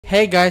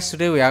Hey guys,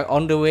 today we are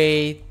on the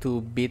way to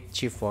beat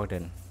Chief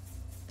Warden.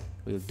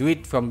 We'll do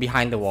it from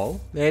behind the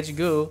wall. Let's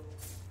go.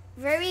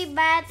 Very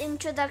bad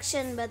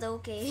introduction, but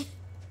okay.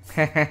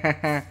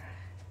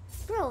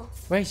 Bro.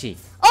 Where is he?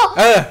 Oh!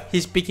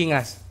 He's picking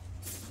us.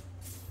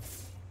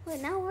 Wait,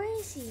 now where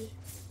is he?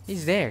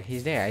 He's there.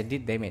 I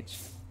did damage.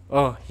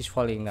 Oh, he's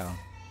falling down.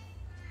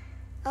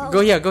 Oh. Go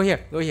here. No, go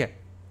here!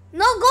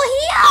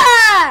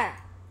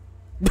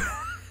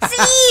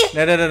 See?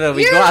 No.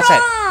 We You're go outside.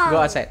 wrong. Go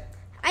outside.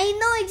 I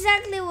know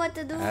exactly what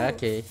to do.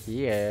 Okay,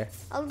 here.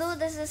 Although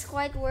this is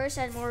quite worse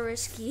and more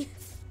risky.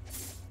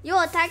 You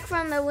attack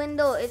from the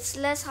window. It's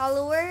less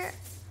hollower.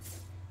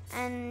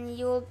 And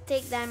you'll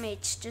take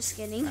damage. Just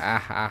kidding.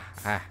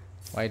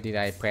 Why did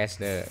I press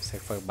the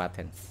circle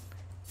button?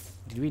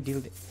 Did we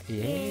deal?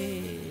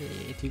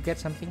 Yay! Did you get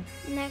something?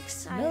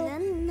 Next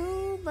island?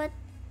 No, but...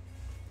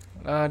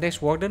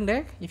 There's Warden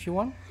there if you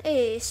want.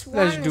 Hey, Swan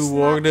Let's do is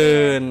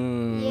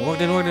Warden. Yeah.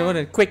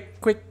 Warden. Quick.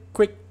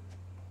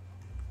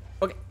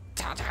 Okay.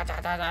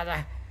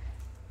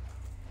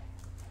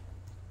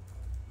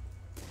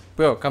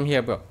 Bro, come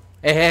here, bro.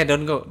 Hey,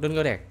 don't go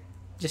there.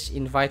 Just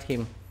invite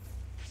him.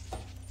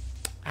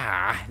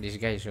 This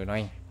guy is so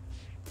annoying.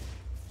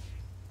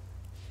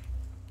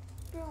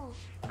 Bro,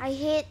 I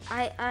hate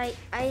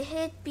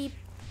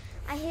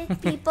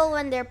people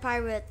when they're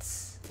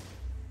pirates.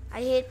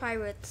 I hate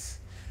pirates.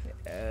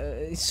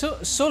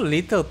 So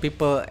little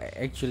people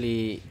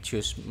actually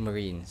choose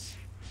Marines,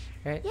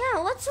 right?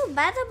 Yeah, what's so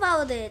bad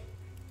about it?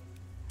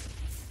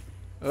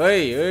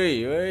 Hey,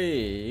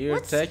 you're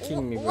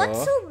attacking me, bro.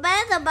 What's so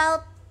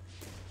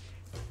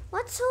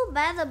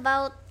bad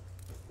about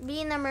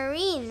being a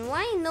Marine?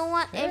 Why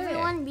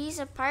everyone be's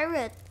a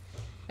pirate?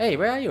 Hey,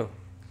 where are you?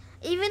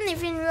 Even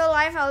if in real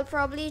life I'll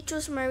probably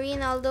choose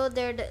Marine, although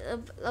they're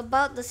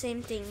about the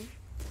same thing.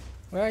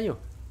 Where are you?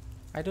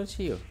 I don't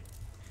see you.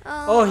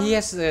 Oh, he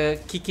has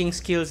kicking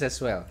skills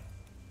as well.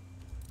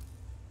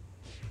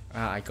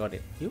 I got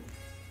it. You?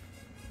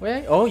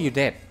 Where? Oh, you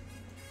dead.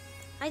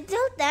 I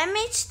dealt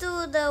damage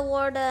to the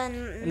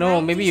Warden.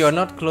 No, maybe you're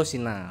not close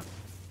enough.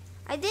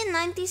 I did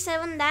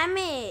 97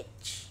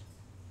 damage.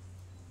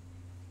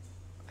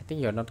 I think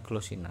you're not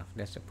close enough.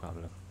 That's the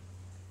problem.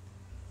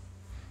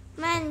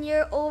 Man,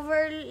 you're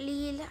over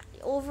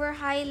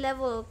high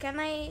level.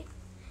 Can I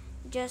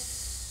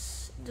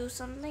just do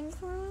something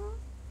for you?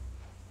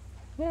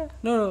 Yeah.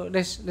 No.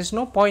 There's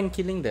no point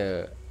killing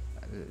the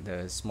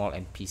small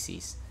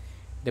NPCs.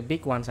 The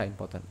big ones are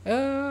important. We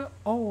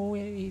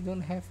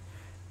don't have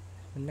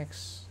the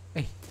next.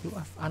 Hey, you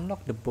have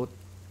unlocked the boat.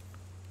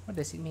 What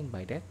does it mean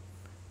by that?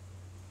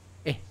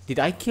 Hey, did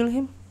I kill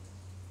him?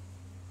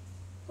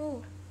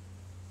 Who?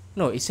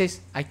 No, it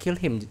says I killed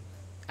him.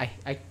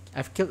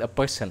 I've killed a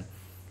person,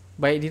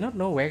 but I did not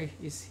know where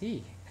is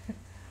he.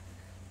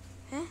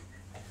 Huh?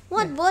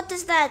 What boat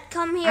is that?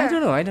 Come here. I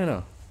don't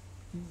know.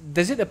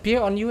 Does it appear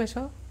on you as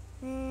well?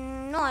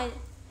 No.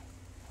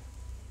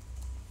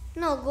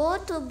 No, go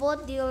to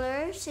boat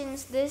dealer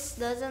since this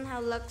doesn't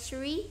have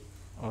luxury.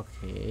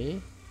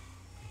 Okay.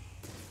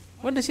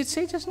 What does it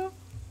say just now?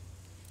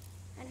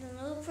 I don't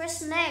know.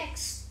 Press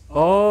next.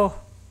 Oh.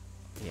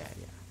 Yeah.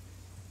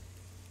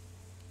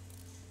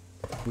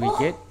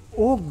 Brigade.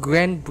 Oh,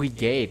 Grand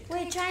Brigade.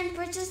 Wait, try and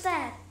purchase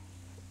that.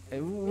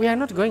 We are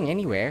not going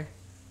anywhere.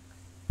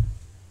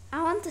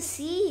 I want to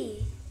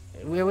see.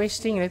 We are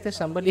wasting. Later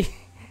somebody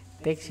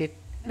takes it.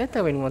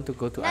 Later when we want to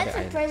go to That's other a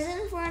island.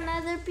 present for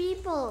another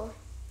people.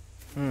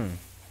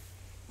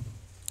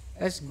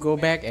 Let's go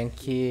back and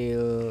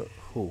kill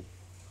who?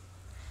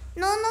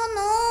 No.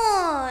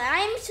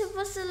 I'm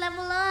supposed to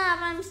level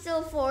up. I'm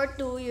still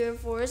 4-2. You're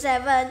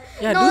 4-7.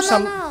 Yeah, No.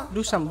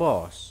 do some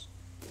boss.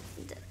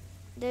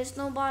 There's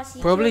no boss.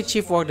 Probably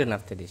Chief Warden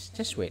after this.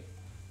 Just wait.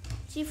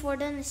 Chief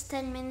Warden is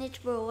 10 minutes,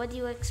 bro. What do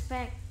you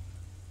expect?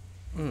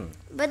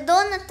 But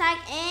don't attack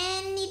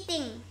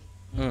anything.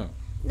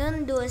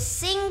 Don't do a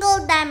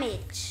single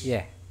damage.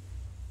 Yeah.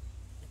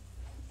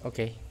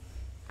 Okay.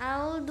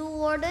 I'll do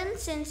Warden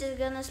since it's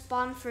gonna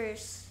spawn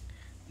first.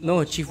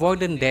 No, Chief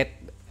Warden dead.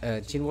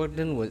 Chief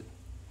Warden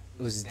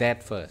was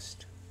dead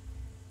first.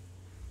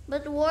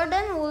 But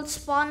Warden will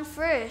spawn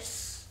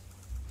first.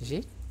 Is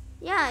it?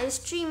 Yeah, it's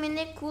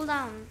 3-minute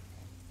cooldown.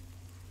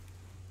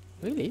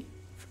 Really?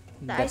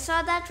 I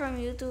saw that from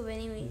YouTube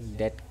anyway.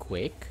 That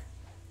quick?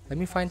 Let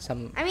me find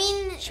some. I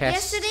mean, chest.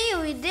 yesterday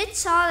we did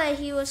saw that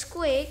he was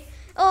quick.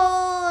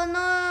 Oh no,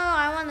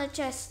 I want a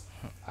chest.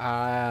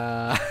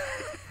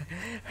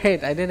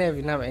 Wait, I don't have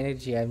enough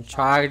energy. I'm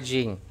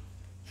charging.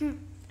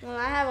 Well,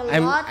 I have a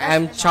lot.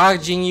 I'm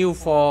charging you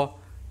for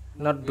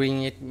not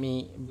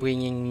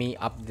bringing me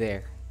up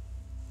there.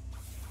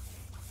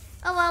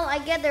 Oh well, I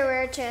get the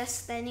rare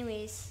chest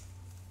anyways.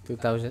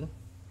 2000.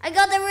 I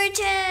got the rare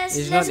chest.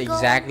 It's Let's not go.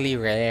 exactly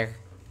rare.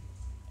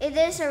 It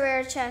is a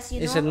rare chest,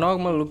 It's a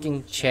normal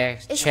looking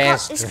chest. It's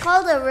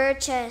called a rare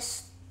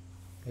chest.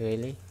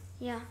 Really?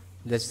 Yeah.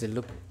 Does the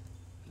look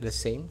the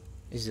same?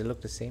 Is the look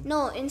the same?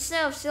 No,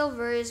 instead of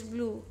silver is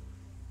blue.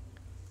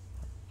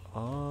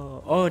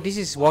 Oh, this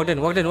is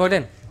Warden.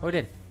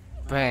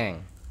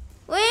 Bang.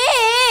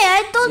 Wait!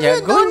 I told Yeah,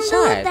 you go don't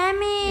inside. do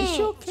damage. It's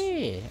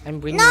okay. I'm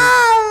bringing.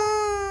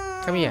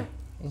 No. Come here,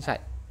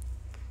 inside.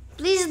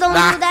 Please don't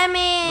Nah, do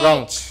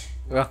damage.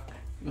 wrong.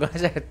 Go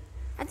inside.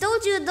 I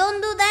told you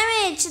don't do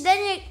damage.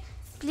 Then you,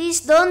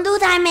 please don't do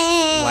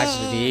damage. What's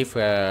the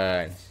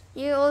difference?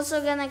 You're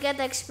also gonna get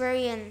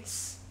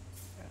experience.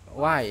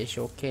 Why? It's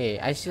okay.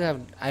 I still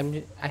have.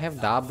 I have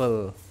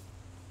double.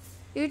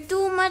 You're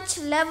too much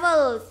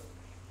leveled.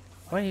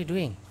 What are you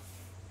doing?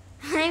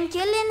 I'm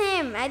killing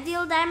him. I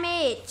deal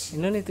damage.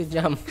 You don't need to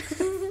jump.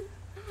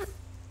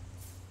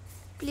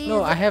 Please.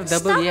 No, I have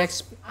double stop.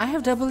 EXP. I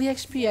have double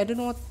EXP. I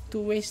don't want to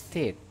waste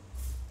it.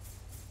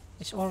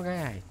 It's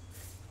alright.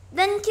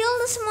 Then kill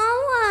the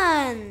small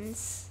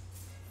ones.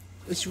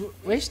 It's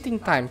wasting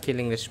time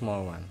killing the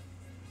small one.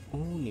 Oh,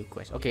 new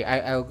quest. Okay,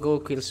 I'll go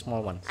kill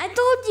small ones. I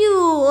told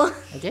you.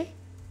 Okay?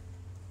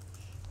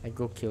 I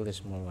go kill the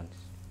small ones.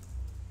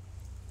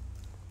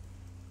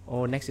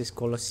 Oh, next is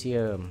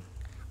Colloseum.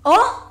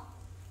 Oh,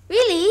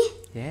 really?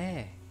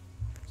 Yeah.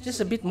 Just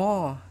a bit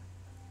more.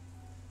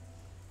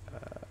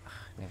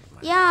 Never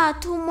mind. Yeah,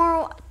 two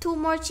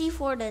more chief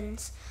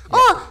wardens. Yeah.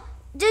 Oh,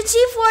 the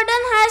chief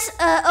warden has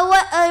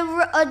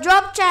a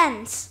drop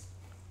chance.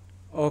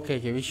 Okay,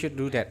 we should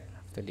do that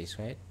after this,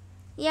 right?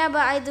 Yeah,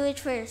 but I do it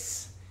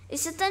first.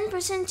 It's a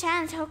 10%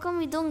 chance. How come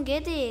we don't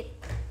get it?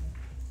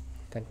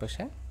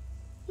 10%?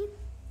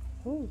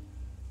 Oh.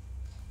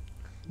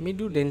 Me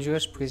do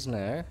dangerous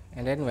prisoner,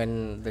 and then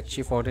when the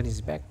chief warden is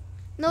back.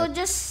 No,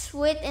 just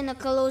wait in a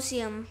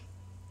Colloseum.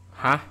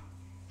 Huh?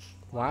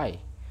 Why?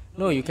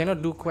 No, you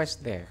cannot do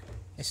quest there.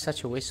 It's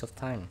such a waste of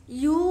time.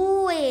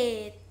 You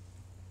wait.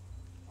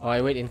 Oh,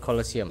 I wait in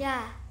Colosseum.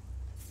 Yeah.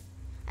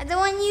 I don't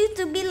want you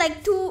to be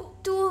like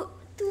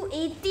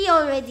 280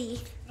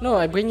 already. No,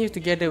 I bring you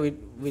together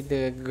with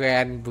the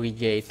Grand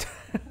Brigade.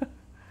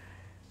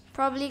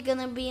 Probably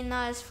gonna be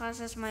not as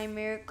fast as my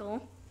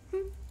miracle.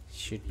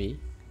 Should be,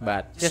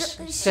 but just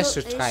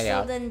to try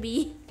out. Shouldn't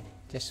be.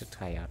 Just to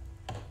try out.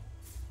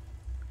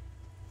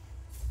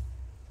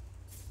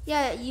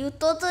 Yeah, you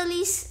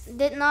totally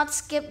did not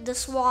skip the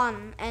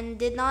swan and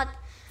did not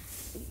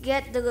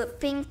get the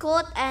pink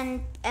coat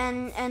and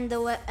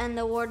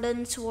the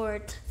warden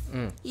sword.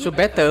 So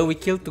better we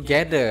kill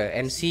together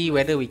and see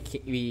whether we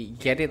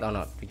get it or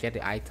not. We get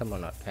the item or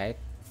not, right?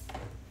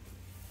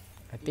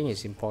 I think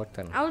it's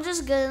important. I'll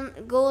just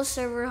go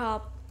server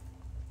hop.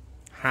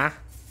 Huh?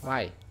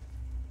 Why?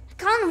 I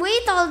can't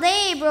wait all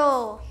day,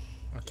 bro.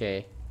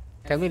 Okay.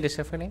 Tell me the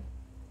server name.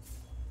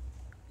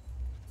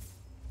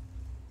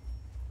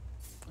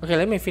 Okay,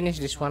 let me finish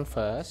this one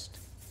first.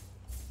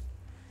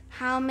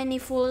 How many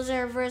full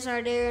servers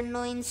are there?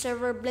 Annoying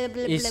server blah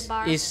blah blah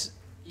bar. It's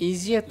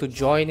easier to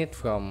join it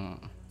from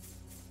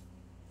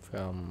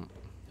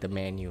the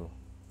menu.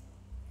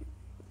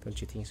 Don't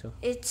you think so?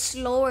 It's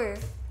slower.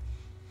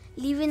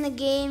 Leaving the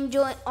game,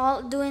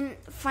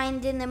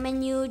 finding the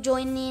menu,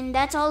 joining.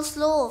 That's all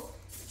slow.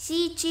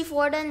 See, Chief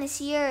Warden is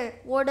here.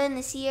 Warden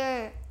is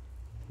here.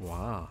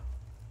 Wow.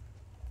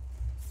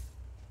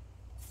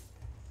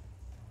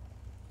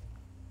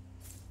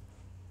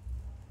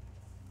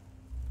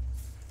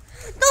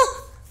 No.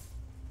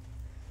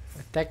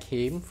 Attack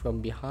him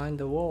from behind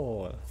the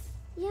wall.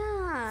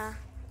 Yeah,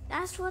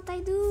 that's what I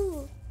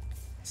do.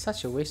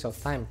 Such a waste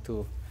of time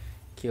to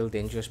kill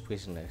dangerous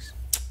prisoners.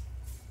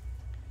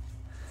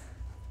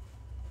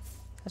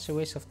 Such a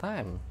waste of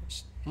time.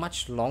 It's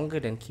much longer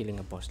than killing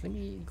a boss. Let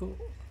me go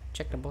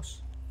check the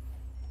boss.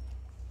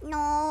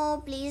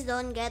 No, please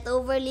don't get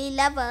overly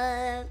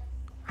leveled.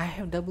 I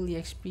have double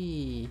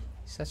EXP.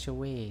 Such a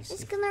waste.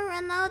 It's gonna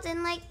run out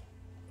in like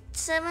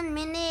 7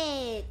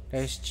 minutes.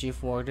 There's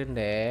Chief Warden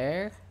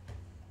there.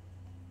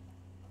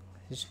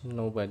 There's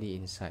nobody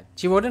inside.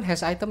 Chief Warden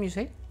has item, you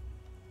say?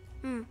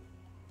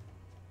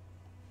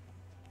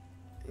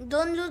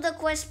 Don't do the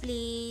quest,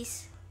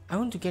 please. I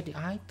want to get the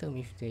item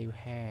if they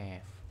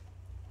have.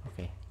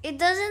 Okay. It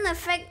doesn't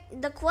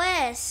affect the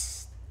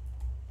quest.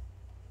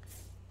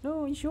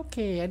 No, it's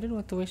okay. I don't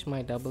want to waste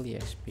my double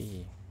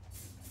EXP.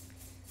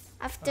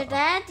 After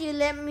that,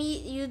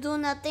 you do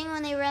nothing.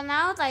 When I run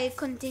out, I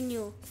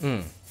continue.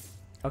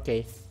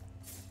 Okay.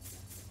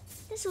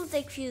 This will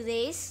take few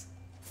days.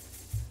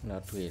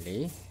 Not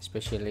really,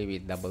 especially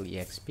with double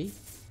EXP.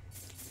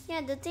 Yeah,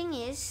 the thing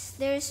is,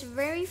 there's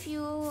very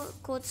few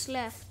codes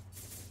left.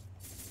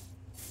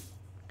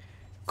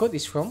 Code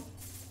is from?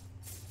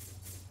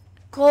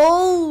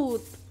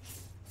 Code!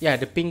 Yeah,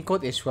 the pink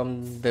code is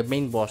from the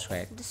main boss,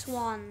 right? The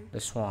swan.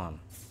 The swan.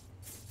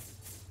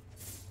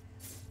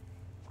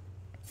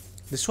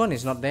 The swan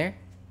is not there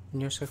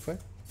in your server?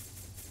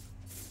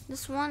 The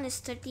swan is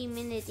 30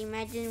 minutes.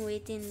 Imagine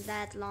waiting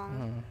that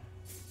long.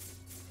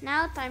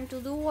 Now, time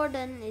to do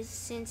warden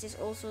since it's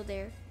also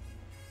there.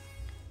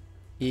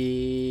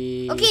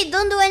 Okay,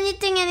 don't do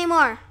anything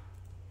anymore.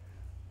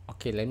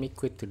 Okay, let me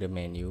quit to the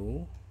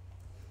menu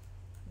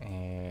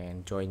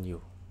and join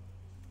you.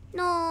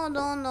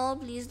 No,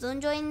 please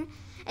don't join.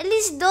 At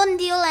least don't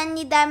deal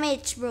any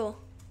damage, bro.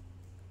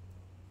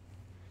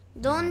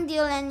 Don't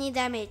deal any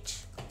damage.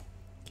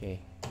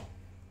 Okay.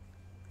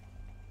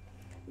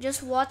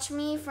 Just watch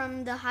me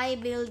from the high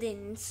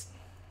buildings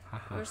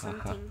or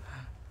something.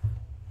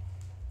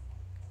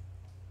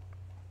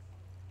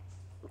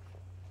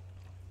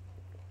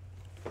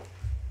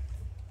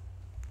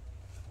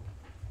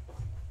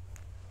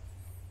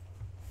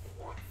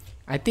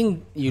 I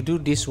think you do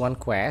this one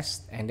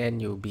quest and then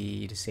you'll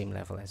be the same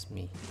level as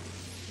me.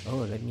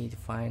 Oh, let me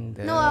find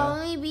the... No, I'll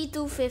only be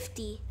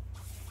 250.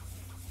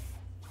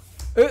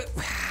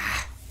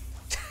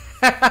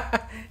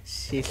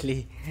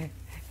 Silly.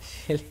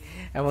 Silly.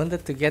 I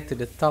wanted to get to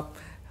the top,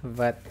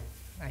 but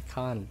I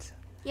can't.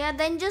 Yeah,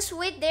 then just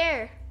wait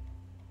there.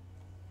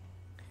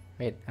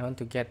 Wait, I want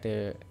to get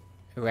the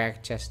rare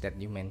chest that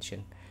you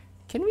mentioned.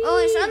 Can we... Oh,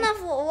 it's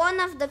one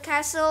of the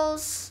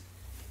castle's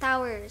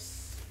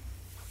towers.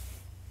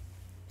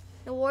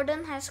 The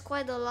warden has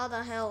quite a lot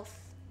of health.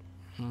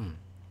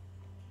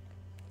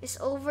 It's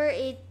over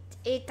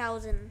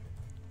 8,000.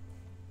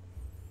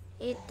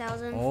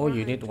 8,000. Oh,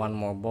 you need one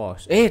more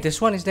boss. Hey, this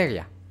one is there,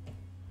 yeah.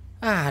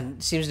 Ah,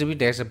 seems to be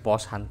there's a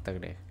boss hunter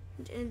there.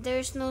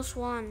 There's no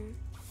swan.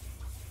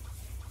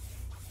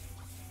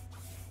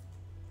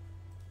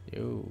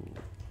 Yo.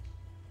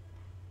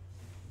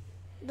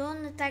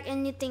 Don't attack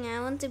anything. I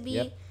want to be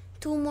Yep.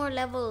 2 more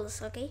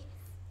levels, okay?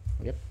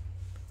 Yep.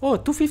 Oh,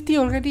 250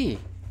 already.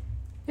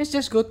 Let's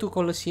just go to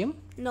Colloseum.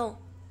 No.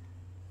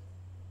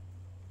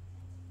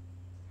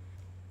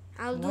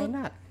 I'll Why do.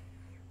 not?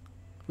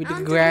 With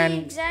I the want to be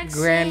exact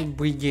Grand same.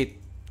 Brigade.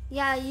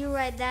 Yeah, you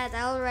write that.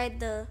 I'll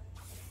write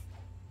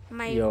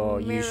my Your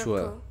miracle.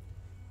 usual.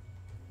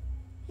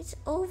 It's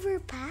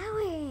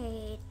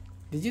overpowered.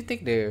 Did you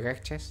take the rare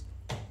chest?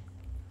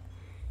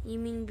 You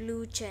mean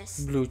blue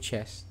chest? Blue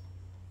chest.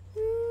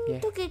 Yeah.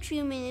 Took it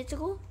few minutes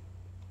ago.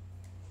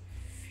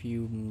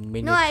 Few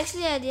minutes. No,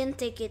 actually, I didn't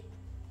take it.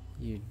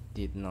 You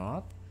did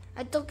not?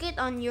 I took it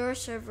on your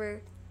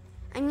server.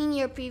 I mean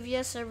your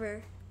previous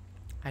server.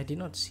 I did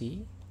not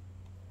see.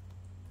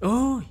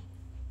 Oh,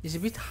 it's a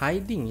bit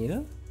hiding, you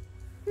know?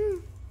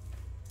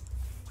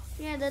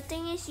 Yeah, the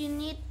thing is you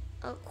need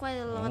quite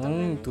a lot of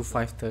energy. To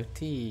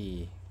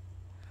 530.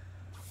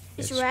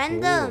 It's That's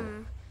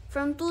random.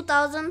 From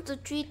 2,000 to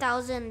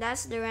 3,000.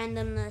 That's the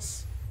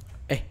randomness.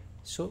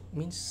 So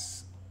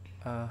means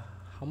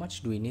how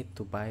much do we need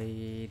to buy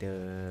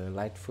the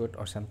light fruit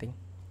or something?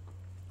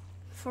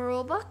 For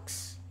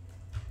Robux?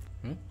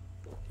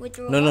 With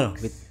Robux? No,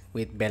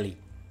 with belly.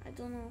 I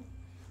don't know.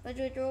 But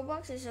with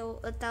Robux it's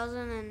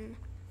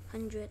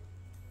 1,100.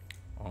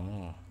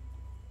 Oh.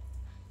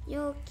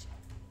 Yo,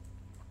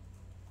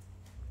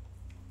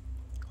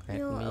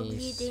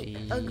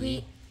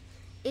 agree.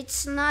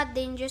 It's not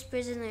dangerous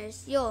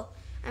prisoners. Yo,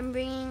 I'm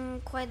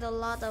bringing quite a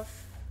lot of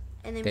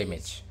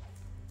enemies.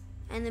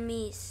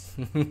 Enemies.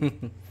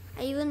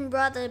 I even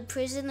brought a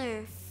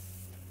prisoner,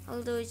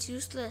 although it's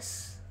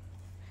useless.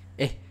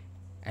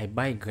 I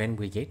buy Grand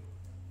Brigade.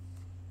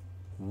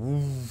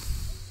 Ooh,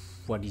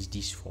 what is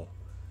this for?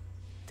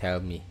 Tell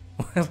me.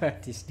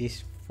 What is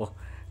this for?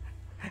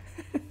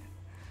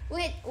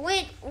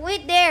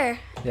 Wait there.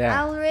 Yeah.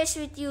 I'll race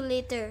with you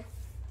later.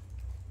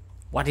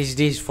 What is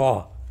this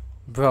for?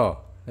 Bro,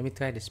 let me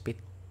try the speed.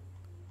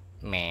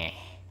 Meh.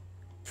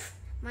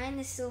 Mine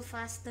is still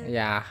faster.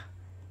 Yeah.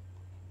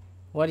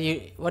 What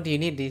do you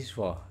need this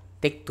for?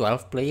 Take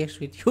 12 players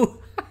with you?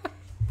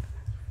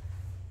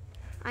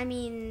 I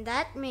mean,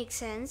 that makes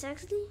sense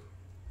actually.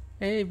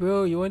 Hey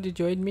bro, you want to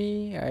join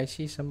me? I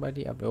see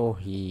somebody up. Oh,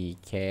 he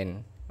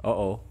can.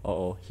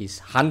 Uh-oh, he's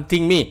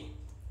hunting me.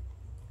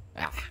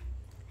 So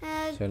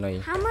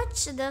annoying. How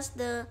much does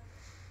the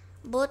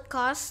boat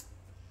cost?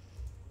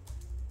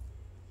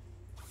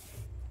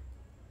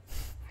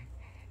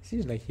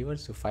 Seems like he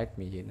wants to fight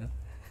me, you know.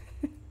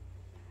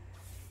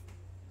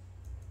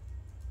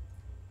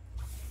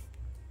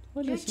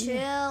 What You're is he?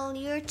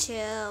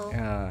 chill.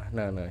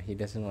 No, he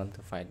doesn't want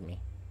to fight me.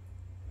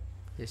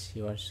 Yes,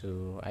 he wants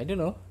to. I don't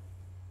know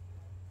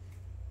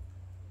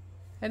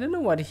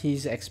what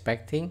he's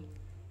expecting.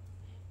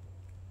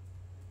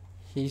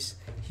 He's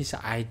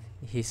hiding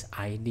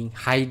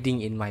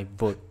in my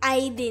boat.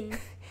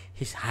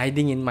 He's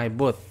hiding in my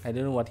boat. I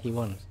don't know what he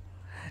wants.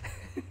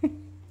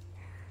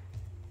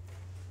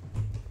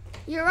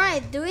 You're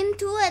right. Doing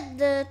two at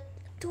the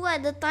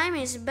time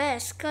is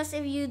best. Cause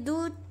if you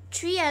do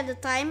 3 at a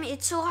time,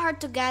 it's so hard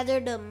to gather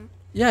them.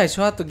 Yeah, it's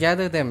hard to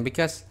gather them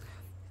because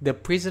the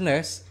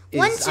prisoners.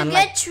 Once you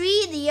get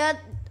 3,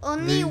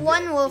 only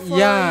one will follow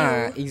you.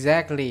 Yeah,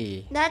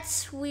 exactly.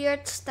 That's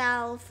weird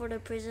style for the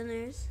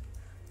prisoners.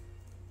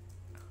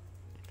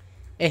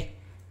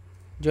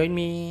 Join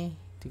me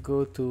to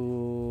go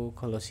to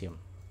Colloseum.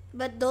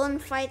 But don't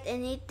fight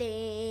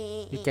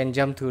anything. You can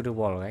jump through the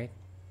wall, right?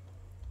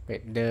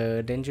 Wait,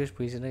 the dangerous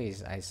prisoner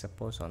is, I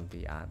suppose, on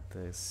the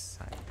other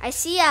side. I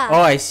see ya.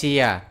 Oh, I see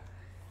ya.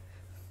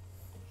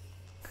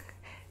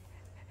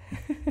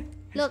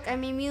 Look,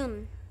 I'm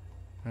immune.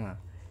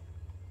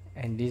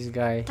 And this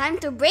guy. Time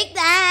to break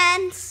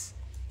dance.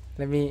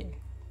 Let me.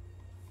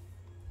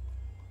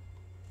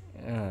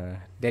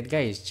 That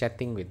guy is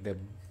chatting with the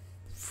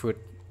fruit.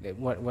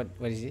 What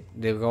is it?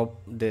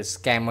 The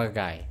scammer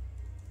guy.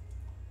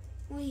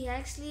 Oh, he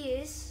actually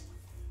is.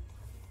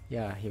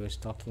 Yeah, he was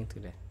talking to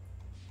them.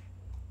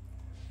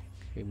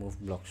 Remove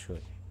Blox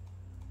Fruit.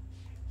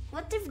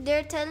 What if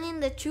they're telling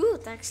the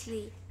truth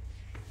actually?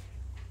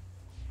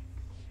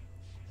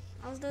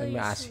 Although Let me you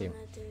ask should him.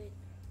 not do it.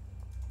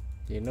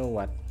 Do you know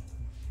what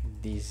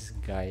this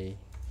guy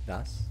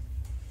does?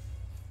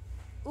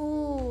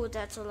 Ooh,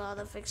 that's a lot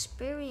of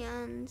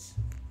experience.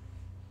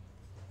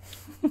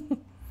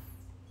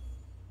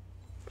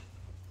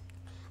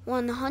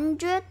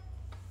 100?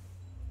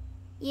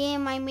 Yeah,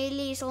 my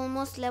melee is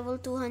almost level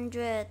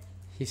 200.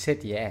 He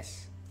said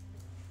yes.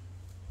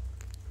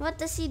 What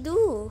does he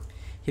do?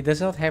 He does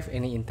not have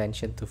any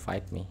intention to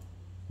fight me.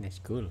 That's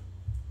cool.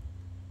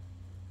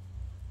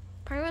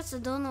 Pirates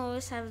don't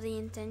always have the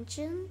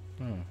intention.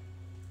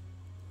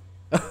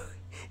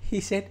 He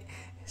said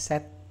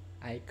set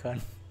icon.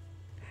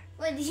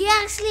 Wait, did he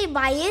actually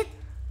buy it?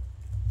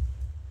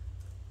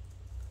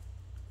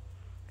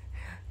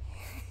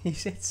 He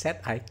said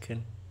set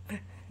icon.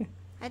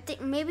 I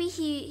think maybe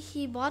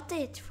he bought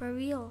it for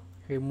real.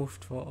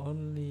 Removed for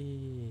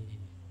only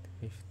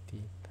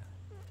 50.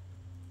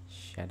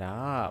 Shut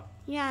up.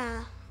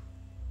 Yeah.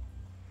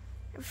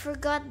 I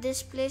forgot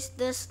this place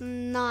does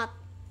not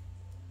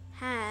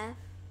have.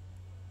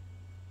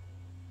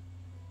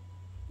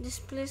 This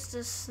place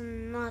does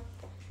not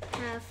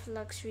have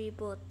luxury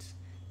boats.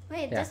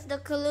 Wait, Yeah. does the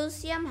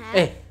Colloseum have?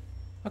 Hey,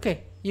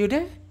 okay, you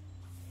there?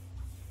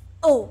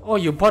 Oh, Oh,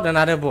 you bought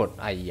another boat.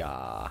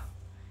 Ayah.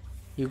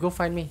 You go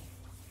find me.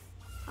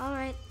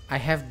 alright. I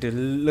have the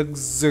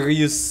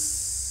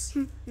luxurious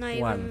Not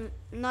one. even,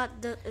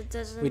 not the, it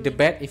doesn't. With the mean-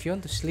 bed. If you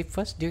want to sleep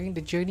first during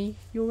the journey,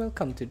 you're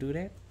welcome to do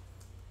that.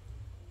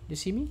 You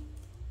see me?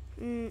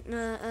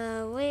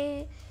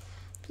 Wait.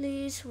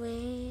 Please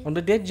wait. On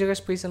the dangerous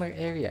prisoner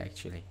area,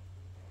 actually.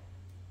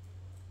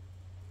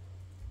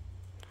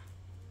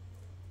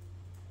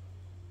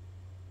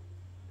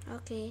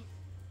 Okay.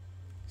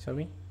 Show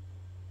me?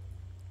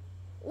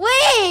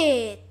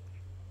 Wait!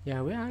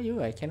 Yeah, where are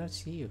you? I cannot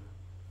see you.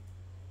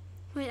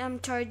 Wait, I'm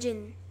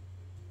charging.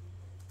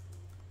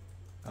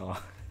 Oh.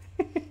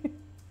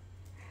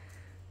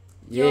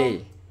 Yo.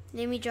 Yay.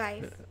 Let me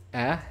drive.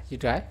 You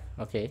drive?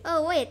 Okay.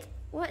 Oh, wait.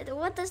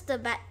 What does the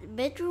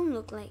bedroom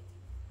look like?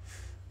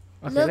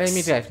 Okay, let me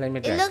Looks- drive. Let me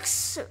It drive.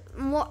 looks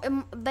more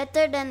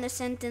better than the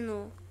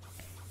Sentinel.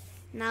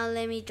 Now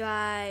let me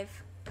drive.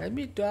 Let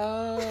me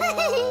drive.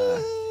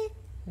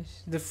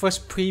 It's the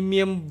first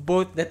premium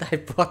boat that I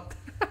bought.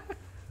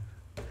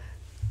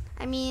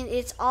 I mean,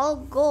 it's all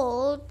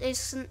gold.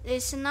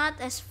 It's not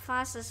as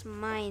fast as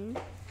mine.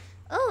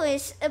 Oh,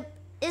 it's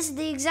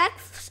the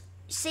exact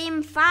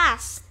same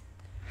fast.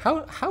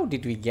 How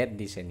did we get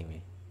this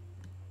anyway?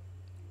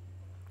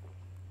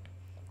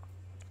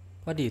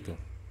 What do you think?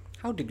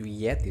 How did we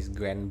get this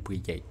Grand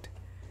Brigade?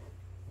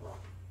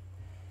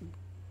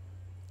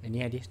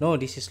 Any ideas? No,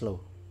 this is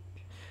slow.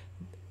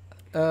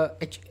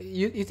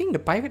 You think the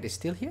pirate is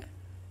still here?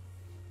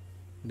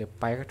 The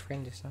pirate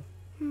friend just now?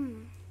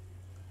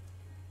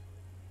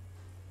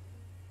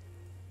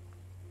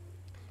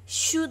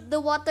 Shoot the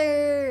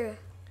water.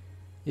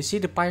 You see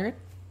the pirate?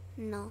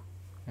 No.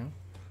 No?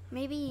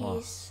 Maybe Oh.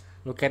 he's.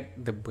 Look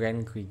at the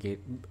Grand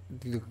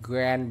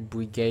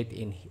Brigade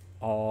in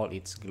all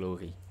its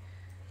glory.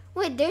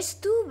 Wait, there's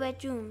 2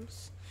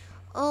 bedrooms.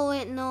 Oh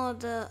wait, no,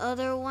 the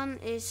other one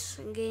is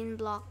game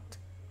blocked.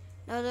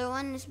 The other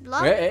one is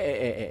blocked.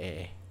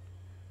 Hey.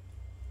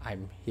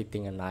 I'm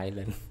hitting an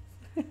island.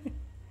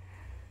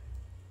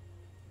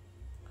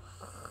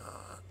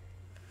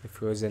 The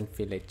frozen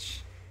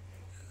village.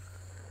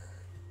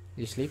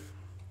 You sleep?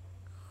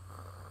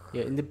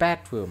 Yeah, in the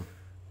bathroom.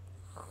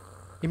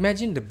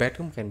 Imagine the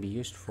bathroom can be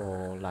used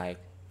for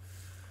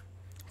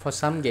for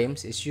some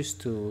games it's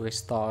used to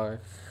restore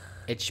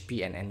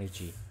HP and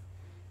energy.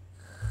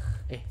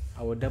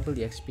 Our double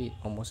XP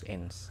almost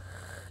ends.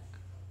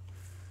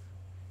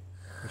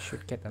 We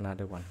should get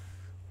another one.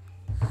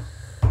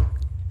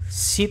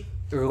 Seat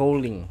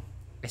rolling.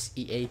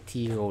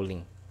 SEAT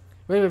rolling.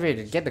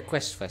 Wait. Get the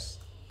quest first.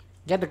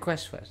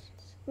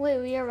 Wait,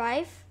 we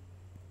arrive?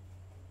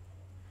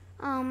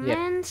 Oh Yep.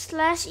 man,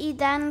 /E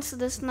dance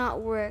does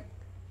not work.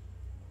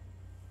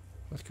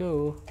 Let's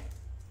go.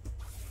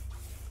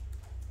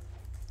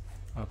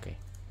 Okay.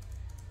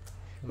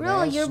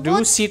 Bro, Let's your do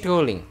boat- seat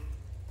rolling.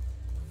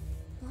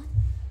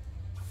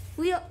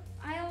 We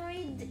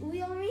already did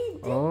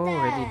Oh, that.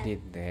 already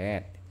did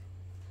that.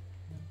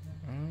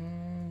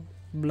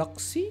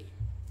 Bloxy?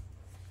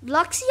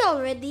 Bloxy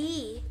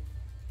already.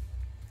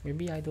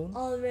 Maybe I don't.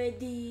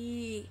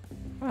 Already.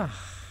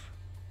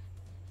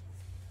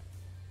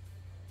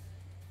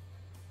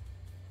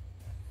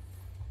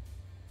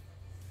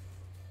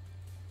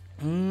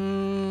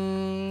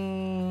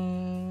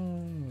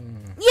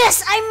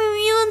 Yes, I'm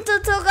immune to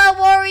Toga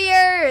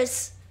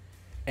Warriors.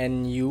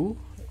 And you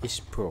is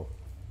pro.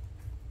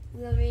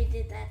 We already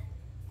did that.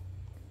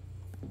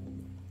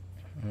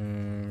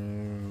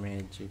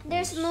 Magic.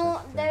 There's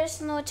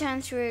no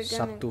chance we're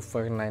gonna. Satu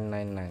for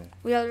 999.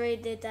 We already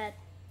did that.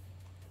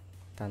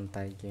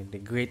 Tantai game. The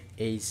Great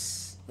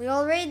Ace. We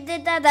already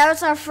did that. That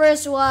was our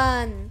first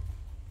one.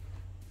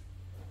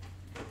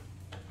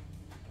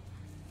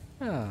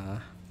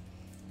 Ah.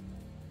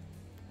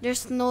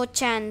 There's no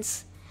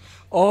chance.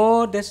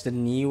 Oh, that's the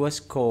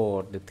newest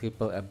code. The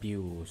triple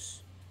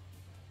abuse.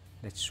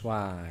 That's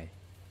why.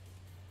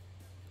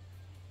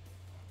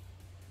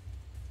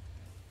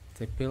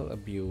 Triple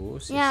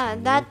abuse. Yeah, is a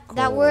new that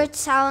code. word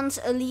sounds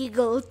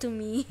illegal to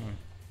me.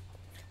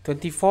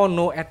 24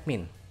 no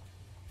admin.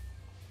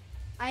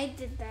 I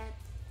did that.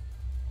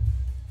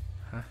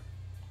 Huh?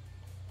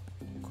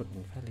 Code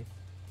invalid.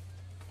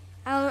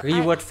 I-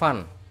 Reward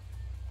fund.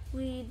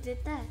 we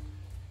did that.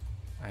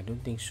 I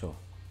don't think so.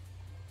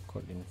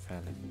 Code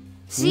invalid.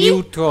 See?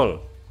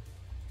 Neutral.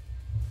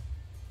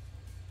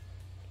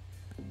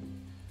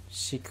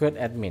 Secret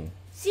admin.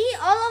 See,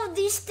 all of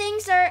these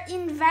things are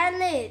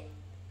invalid.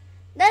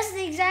 That's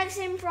the exact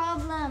same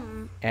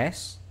problem.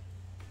 S.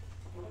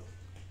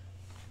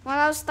 While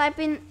I was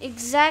typing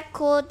exact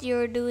code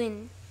you're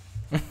doing.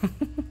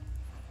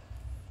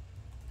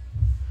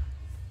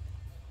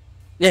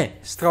 Yeah,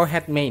 straw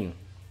hat main.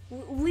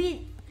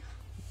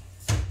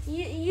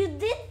 You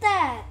did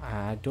that.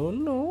 I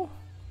don't know.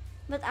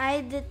 But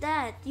I did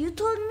that. You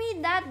told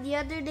me that the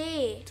other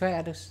day. Try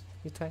others.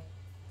 You try.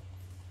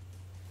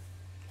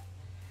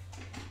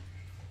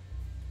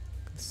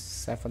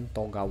 7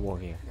 Toga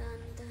warrior. Dun,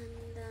 dun,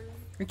 dun.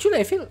 Actually,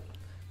 I feel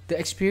the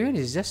experience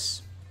is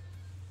just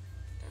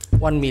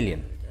 1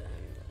 million.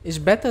 It's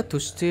better to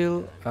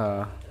still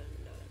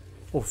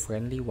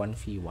friendly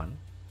 1v1.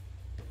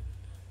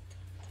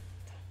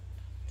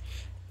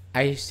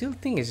 I still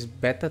think it's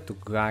better to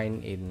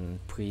grind in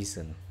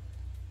prison.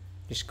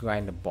 Just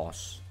grind the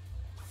boss.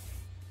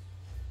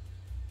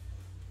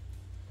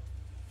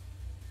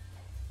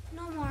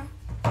 No more.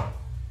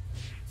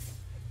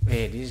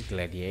 Hey, this is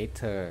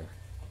gladiator.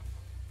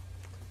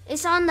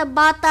 It's on the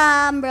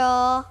bottom,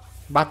 bro.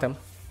 Bottom.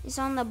 It's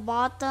on the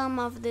bottom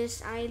of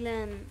this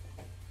island.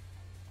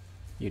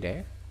 You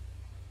there?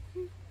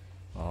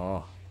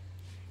 Oh.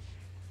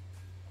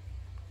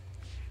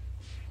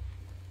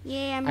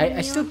 Yeah,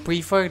 I still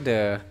prefer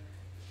the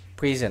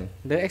prison.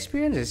 The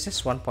experience is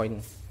just 1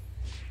 point.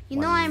 You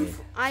know, one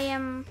I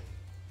am.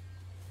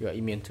 You are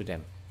immune to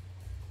them.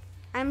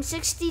 I'm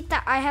 60.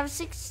 I have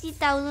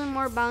 60,000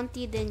 more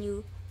bounty than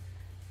you.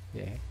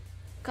 Yeah.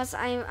 Cause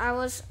I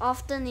was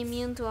often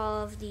immune to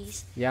all of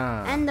these.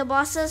 Yeah. And the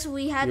bosses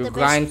we had you the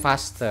grind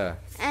best. faster.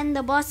 And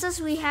the bosses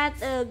we had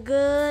a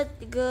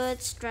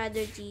good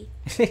strategy.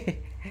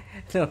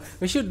 No,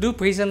 we should do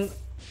prison.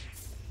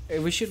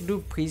 We should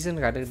do prison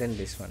rather than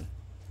this one.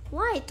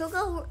 Why?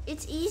 Toga,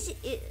 it's easy.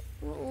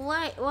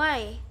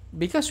 Why?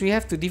 Because we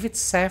have to defeat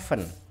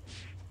 7.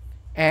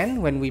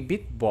 And when we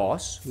beat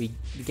boss, we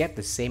get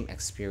the same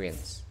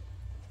experience.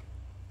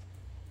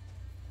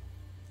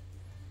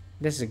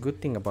 That's a good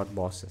thing about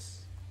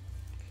bosses.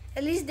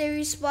 At least they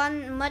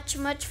respawn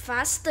much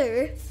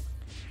faster.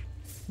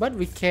 But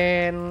we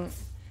can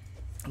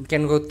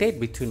rotate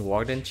between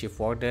warden, chief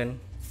warden,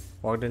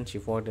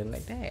 chief warden,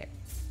 like that.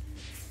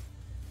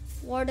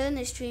 Warden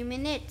is 3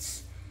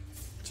 minutes.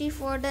 Chief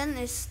Warden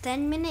is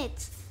 10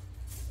 minutes.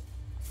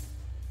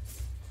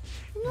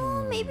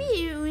 No,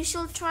 maybe we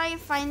should try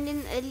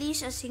finding at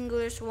least a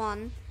single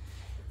swan.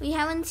 We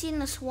haven't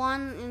seen a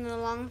swan in a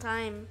long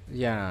time.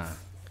 Yeah,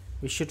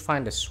 we should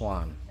find a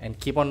swan and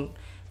keep on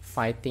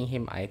fighting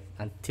him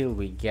until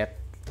we get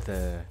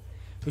the.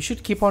 We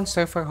should keep on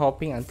surfer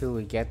hopping until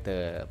we get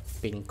the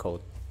pink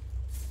coat,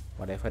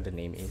 whatever the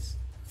name is.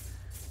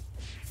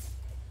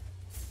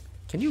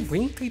 Can you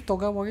bring 3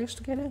 Toga warriors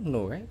together?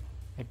 No, right?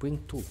 I bring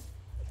 2.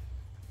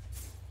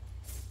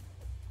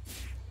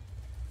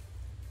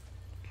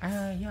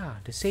 Yeah,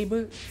 the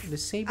saber.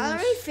 I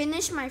already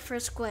finished my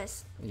first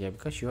quest. Yeah,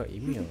 because you are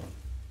immune.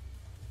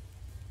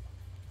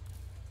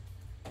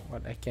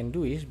 What I can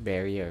do is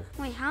barrier.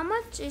 Wait, how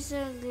much is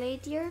a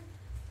gladiator?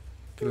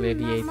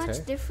 Gladiator. Not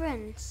much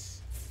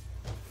difference.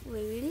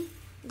 Wait,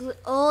 really?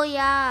 Oh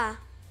yeah.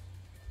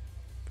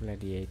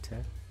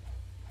 Gladiator.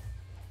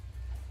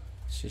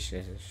 She's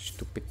a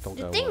stupid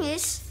Toga. The thing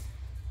is,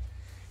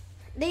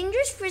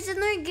 dangerous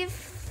prisoner give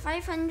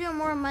 500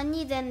 more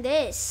money than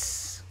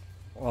this.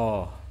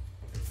 Oh,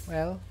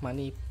 well,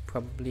 money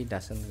probably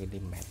doesn't really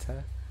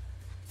matter.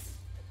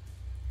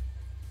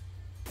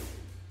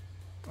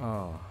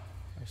 Oh,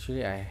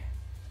 actually,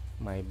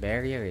 my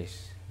barrier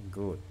is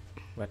good,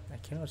 but I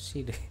cannot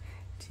see the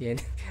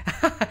end.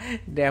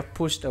 They are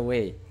pushed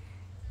away.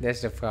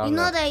 That's the problem. You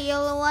know the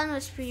yellow one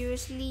was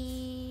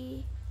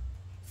previously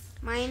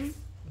mine.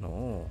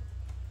 No,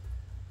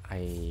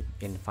 I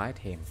invite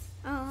him.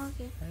 Oh,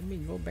 okay. Let me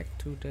go back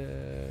to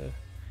the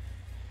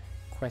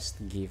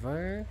quest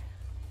giver.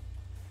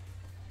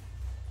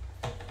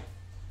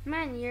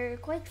 Man, you're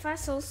quite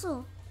fast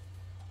also.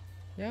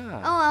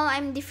 Yeah. Oh well,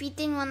 I'm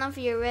defeating one of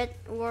your red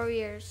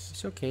warriors.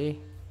 It's okay.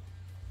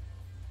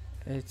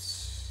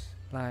 It's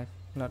like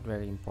not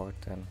very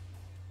important.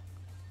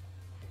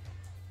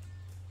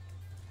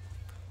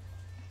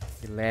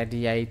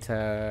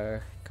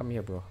 Gladiator. Come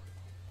here, bro.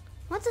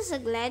 What does a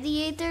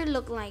gladiator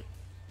look like?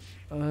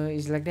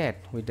 It's like that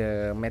with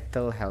the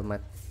metal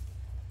helmet.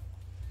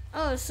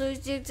 Oh, so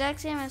it's the exact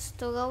same as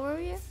Toga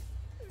Warrior?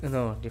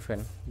 No,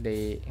 different.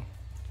 They.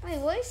 Wait,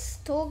 what is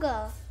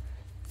Toga?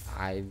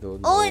 I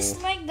don't Oh, know.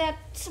 it's like that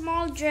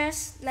small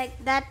dress,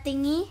 like that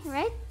thingy,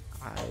 right?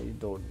 I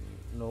don't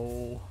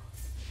know.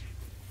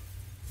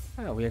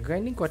 Ah, we are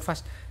grinding quite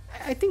fast.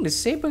 I think the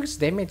saber's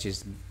damage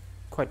is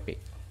quite big.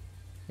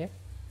 Yeah.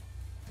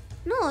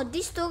 No,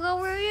 these Toga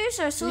Warriors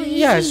are so easy.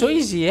 Yeah, so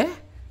easy, yeah.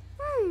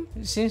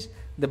 Hmm. Since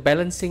the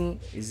balancing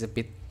is a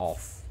bit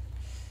off,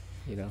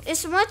 you know.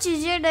 It's much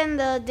easier than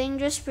the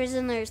dangerous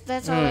prisoners.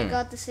 That's all I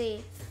got to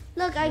say.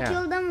 Look, I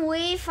killed them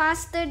way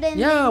faster than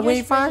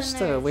dangerous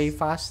prisoners. Way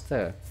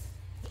faster.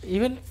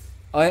 Even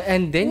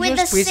and dangerous With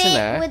the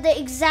prisoner. with the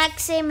exact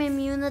same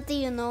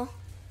immunity, you know.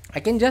 I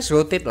can just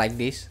rotate like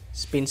this,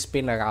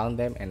 spin around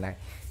them, and I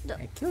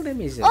kill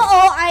them easily.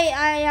 Oh,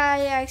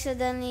 I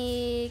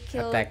accidentally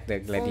killed. Attack the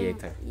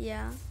gladiator.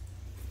 Yeah.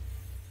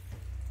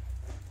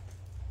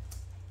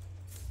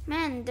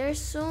 Man,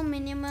 there's so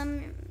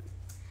minimum.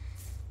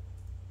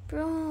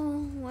 Bro,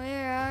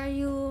 where are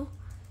you?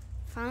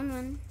 Found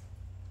one.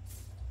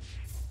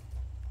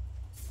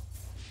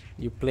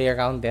 You play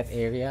around that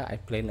area, I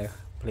play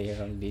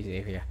around this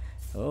area.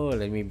 Oh,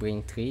 let me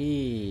bring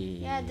 3.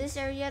 Yeah, this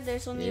area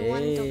there's only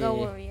one Toga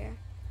Warrior.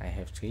 I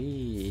have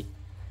 3.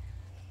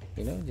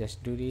 You know,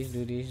 just do this,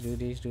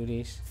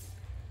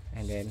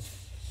 and then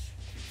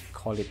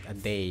call it a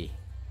day.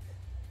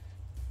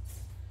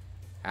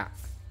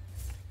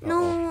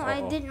 No,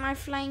 I did my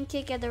flying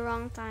kick at the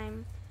wrong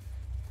time.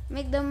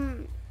 Make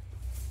them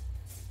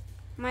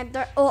my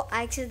dark. Oh,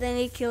 I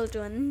accidentally killed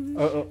one.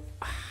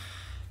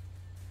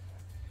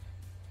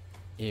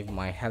 If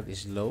my health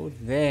is low,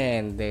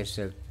 then there's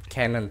a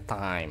cannon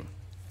time.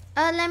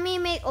 Let me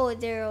make. Oh,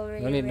 they're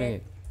already. No need.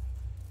 red.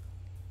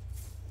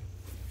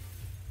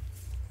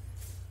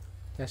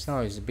 Just now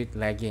it's a bit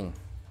lagging.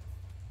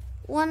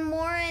 One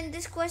more and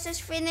this quest is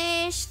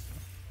finished.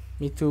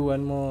 Me too,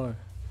 one more.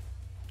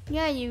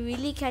 Yeah, you're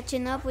really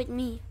catching up with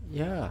me.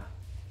 Yeah.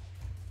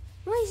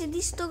 Why is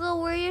this Toga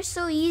Warrior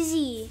so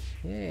easy?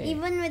 Yeah.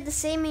 Even with the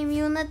same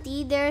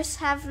immunity, theirs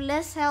have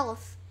less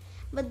health.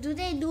 But do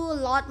they do a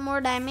lot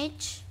more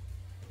damage?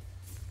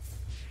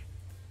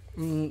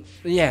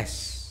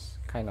 Yes,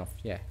 kind of,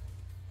 yeah.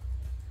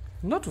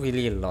 Not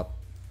really a lot.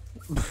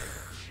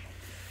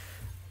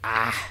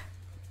 I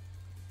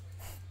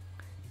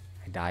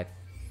died.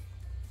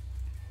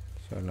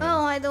 So no.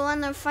 Oh, I don't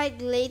want to fight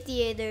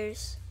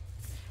gladiators.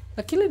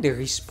 Luckily, the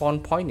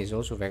respawn point is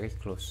also very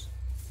close.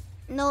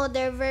 No,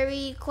 they're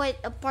very quite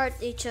apart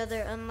each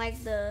other,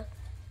 unlike the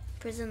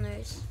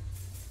prisoners.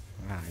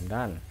 I'm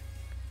done.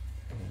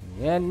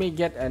 Let me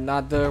get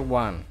another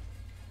one.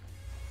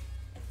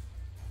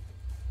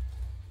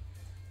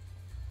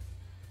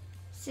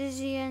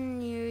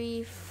 Sizian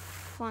Yuri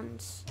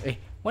funds. Hey,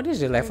 what is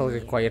the level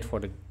required for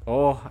the?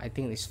 Oh, I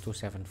think it's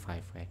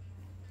 275, right?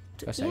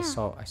 Because Yeah.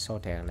 I saw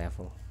their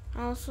level.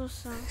 I also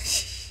saw.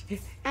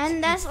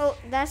 And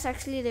that's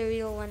actually the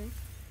real one.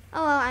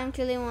 Oh well, I'm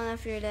killing one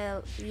of your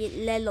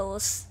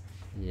lelos.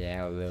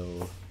 Yeah,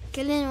 hello.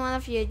 Killing one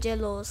of your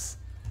jellos.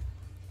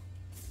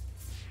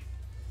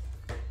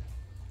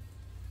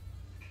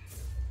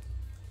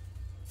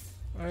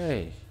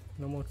 Hey,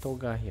 no more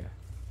toga here.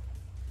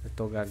 The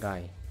toga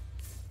guy.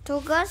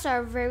 Togas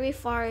are very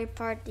far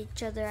apart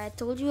each other. I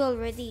told you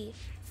already.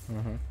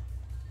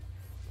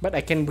 But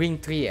I can bring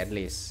 3 at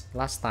least.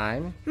 Last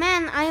time.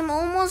 Man, I'm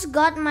almost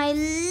got my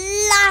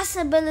last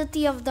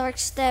ability of Dark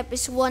Step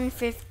is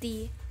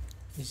 150.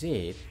 Is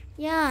it?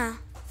 Yeah.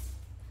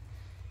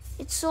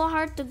 It's so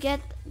hard to get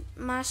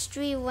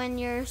mastery when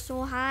you're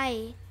so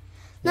high.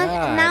 Look,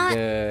 Yeah, now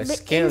the but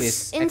scale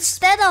is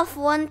instead of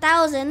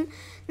 1,000,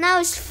 now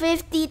it's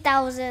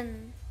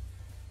 50,000.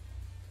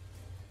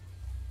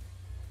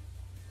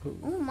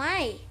 Oh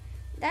my.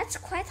 That's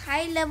quite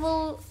high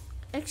level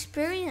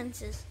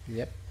experiences.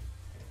 Yep.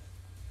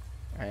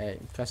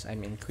 Because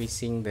I'm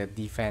increasing the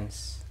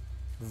defense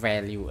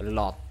value a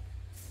lot.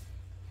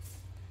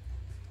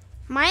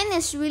 Mine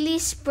is really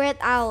spread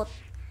out.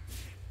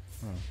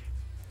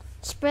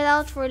 Spread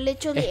out for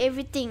literally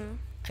everything.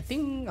 I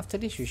think after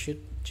this you should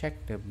check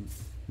the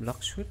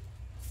Blox Fruit.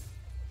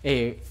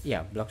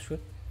 Yeah, Blox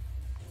Fruit.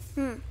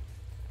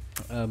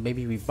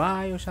 Maybe we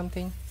buy or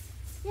something.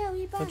 Yeah,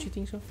 we buy. Don't you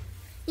think so?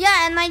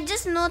 Yeah, and I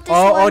just noticed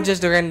Or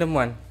just the random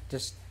one.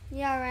 Just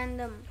yeah,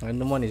 random.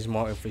 random one is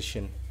more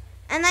efficient.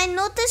 And I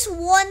noticed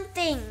one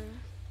thing.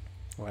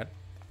 What?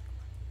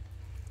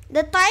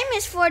 The time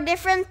is for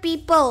different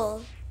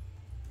people.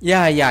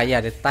 Yeah.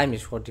 The time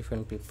is for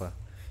different people.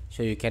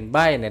 So you can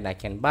buy and then I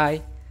can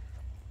buy.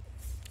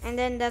 And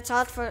then that's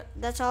all for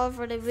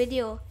the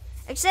video.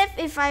 Except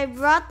if I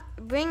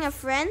bring a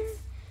friend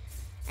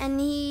and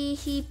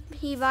he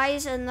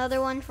buys another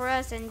one for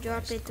us and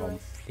drop it to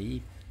us.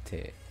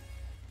 Completed.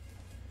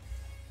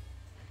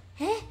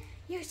 Hey,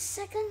 your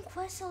second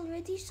quest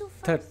already so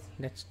fast? Third.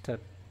 That's third.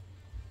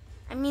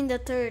 I mean the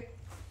third.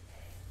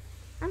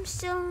 I'm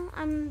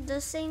the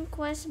same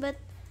quest, but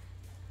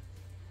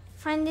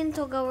finding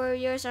Toga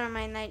Warriors are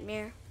my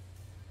nightmare.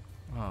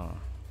 Oh,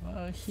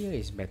 here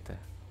is better.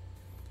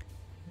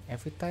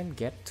 Every time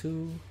get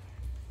to.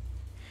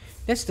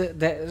 That's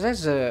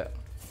there's a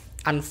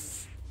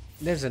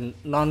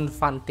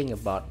non-fun thing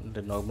about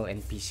the normal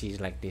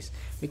NPCs like this.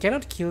 We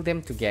cannot kill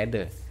them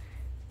together.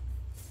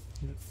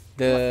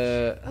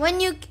 When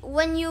you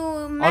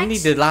only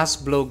the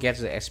last blow gets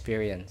the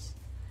experience,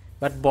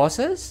 but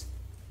bosses,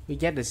 we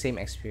get the same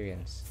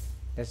experience.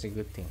 That's a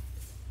good thing.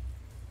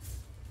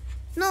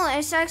 No,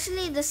 it's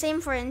actually the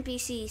same for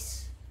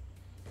NPCs.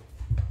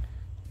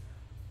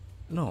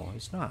 No,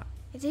 it's not.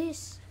 It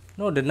is.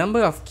 No, the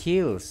number of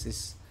kills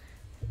is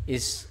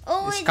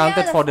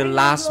counted yeah, for the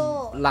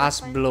blow.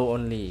 last blow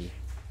only.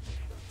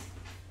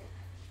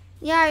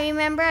 Yeah,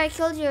 remember I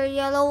killed your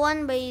yellow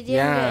one, but you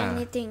didn't do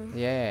anything.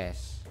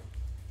 Yes.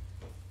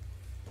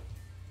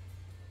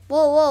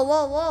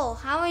 Whoa!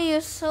 How are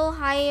you so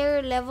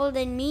higher level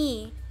than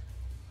me?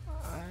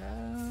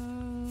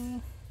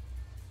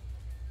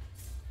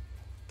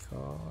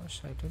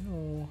 Gosh, I don't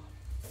know.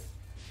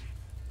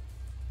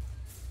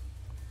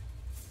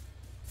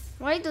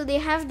 Why do they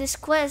have this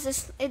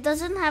quest? It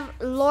doesn't have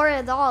lore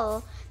at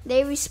all.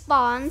 They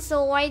respawn,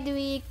 so why do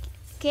we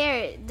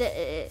care?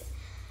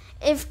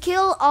 If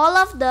kill all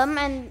of them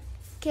and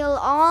kill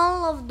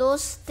all of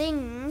those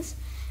things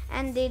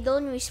and they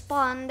don't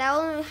respawn, that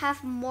will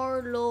have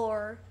more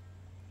lore.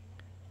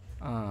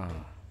 Ah.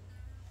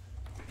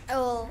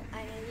 Oh,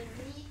 I need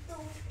to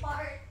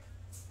fart.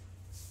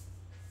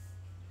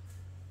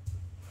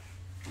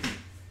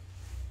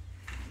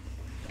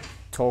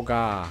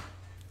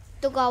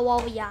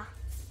 Togawawiya.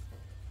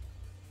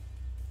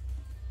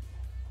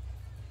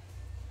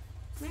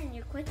 Man,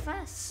 you're quite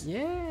fast.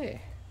 Yeah.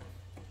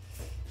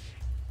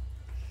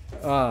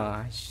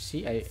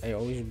 See, I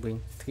always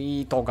bring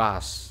 3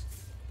 togas.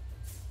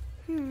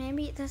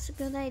 Maybe that's a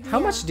good idea. How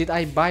much did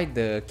I buy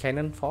the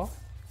cannon for?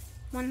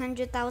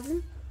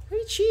 100,000.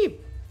 Very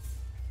cheap.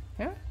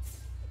 Yeah.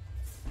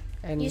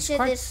 And You it's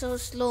said it's so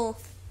slow.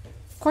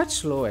 quite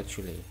slow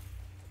actually.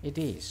 It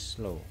is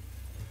slow.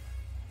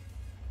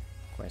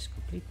 Quest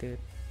completed.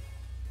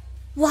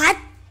 What?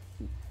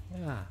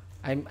 Yeah.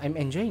 I'm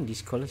enjoying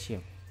this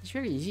Colloseum. It's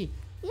very easy.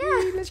 Yeah.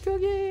 Hey, let's go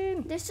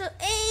again. There's so.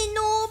 Hey,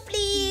 no,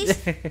 please.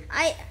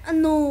 I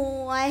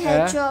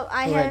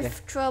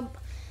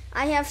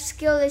have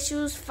skill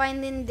issues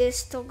finding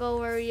this Toga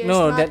warriors.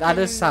 No, that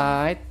other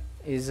side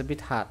is a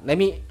bit hard. Let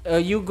me.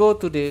 You go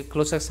to the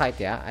closer side.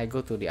 Yeah, I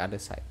go to the other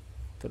side,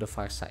 to the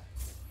far side.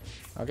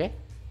 Okay.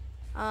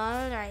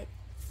 All right.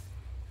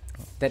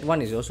 That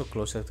one is also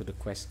closer to the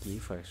quest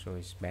giver, so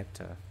it's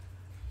better.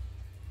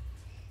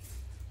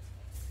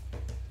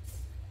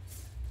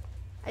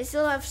 I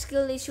still have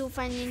skill issue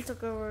finding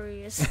Toga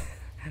warriors.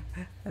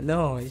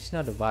 No, it's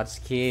not about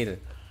skill.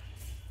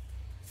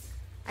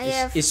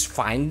 Is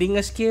finding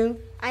a skill?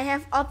 I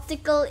have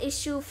optical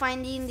issue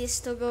finding these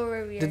Toga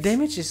warriors. The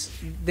damage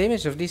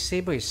of this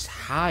saber is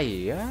high,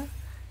 yeah?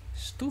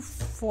 It's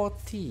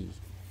 240.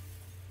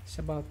 It's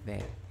about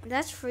that.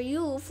 That's for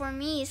you. For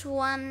me, it's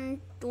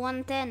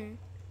 110.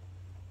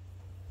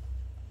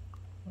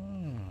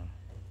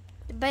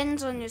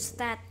 Depends on your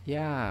stat.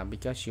 Yeah,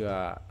 because you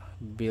are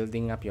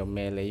building up your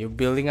melee. You're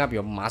building up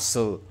your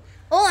muscle.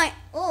 I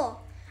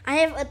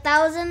have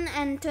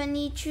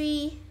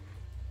 1,023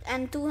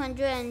 and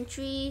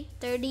 203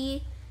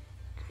 30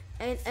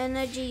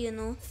 energy, you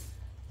know.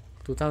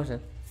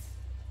 2,000?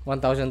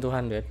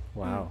 1,200?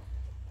 Wow.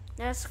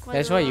 That's quite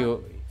That's a why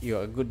lot.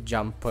 you're a good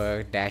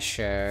jumper,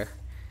 dasher,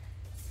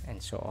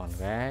 and so on,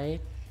 right?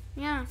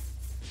 Yeah.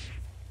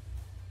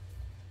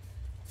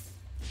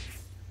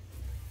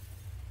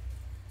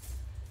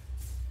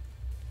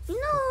 You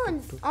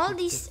know, all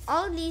these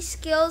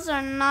skills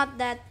are not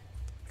that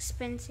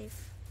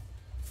expensive.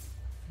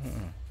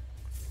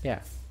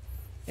 Yeah.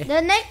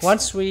 The next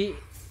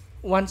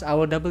Once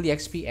our double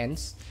XP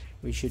ends,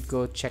 we should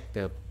go check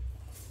the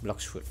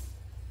Blox Fruit.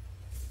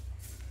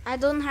 I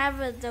don't have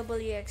a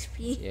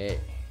WXP. Yeah.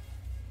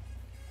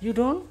 You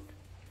don't?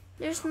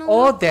 There's no Oh,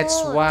 more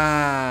that's codes.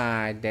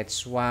 why.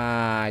 That's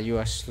why you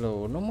are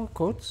slow. No more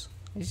codes?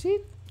 Is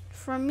it?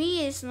 For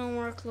me, it's no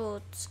more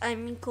codes.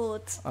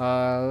 Codes.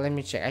 Let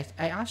me check.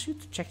 I asked you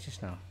to check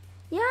just now.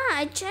 Yeah,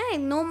 I checked.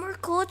 No more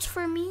codes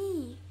for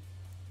me.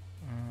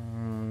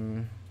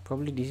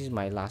 Probably this is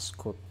my last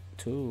code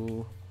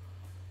too.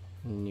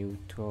 New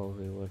tour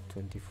reward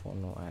 24.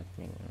 No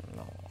admin.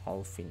 No,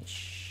 I'll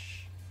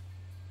finish.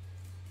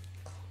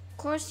 Of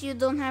course, you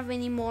don't have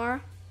any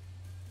more.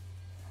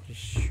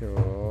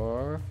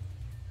 Sure.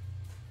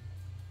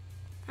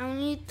 I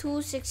only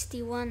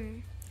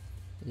 261.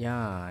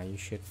 Yeah, you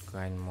should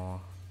grind more.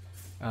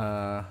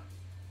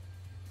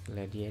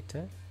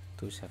 Gladiator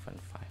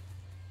 275.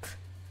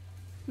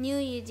 Knew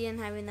you didn't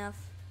have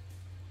enough.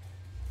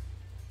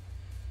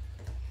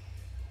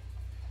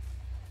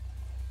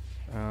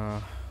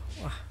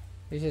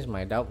 This is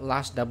my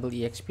last double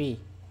EXP.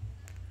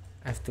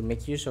 I have to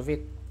make use of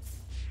it.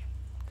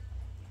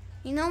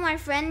 You know, my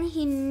friend,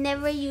 he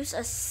never used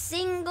a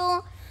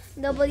single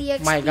double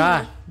EXP. My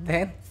god,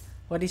 then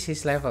what is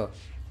his level?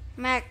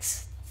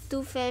 Max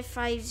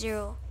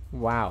 2550.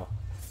 Wow.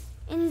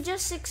 In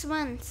just 6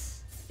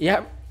 months.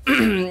 Yeah,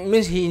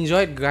 means he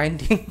enjoyed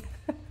grinding.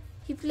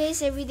 He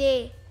plays every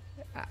day.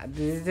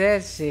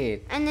 That's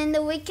it. And in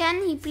the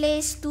weekend, he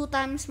plays 2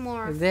 times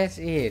more. That's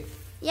it.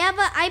 Yeah,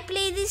 but I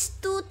play this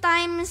 2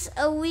 times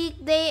a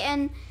weekday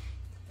and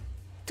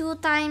 2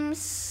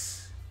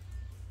 times.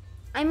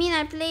 I mean,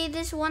 I play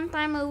this 1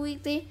 time a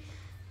weekday.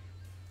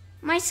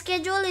 My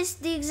schedule is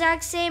the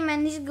exact same,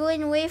 and he's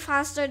going way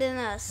faster than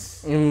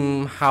us.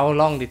 How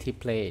long did he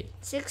play?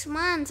 6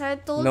 months, I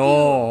told you.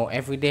 No,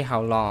 every day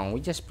how long? We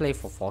just play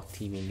for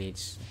 40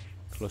 minutes,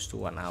 close to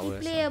 1 hour.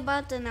 He play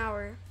about an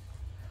hour.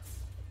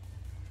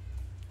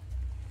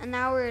 An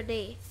hour a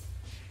day.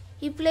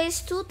 He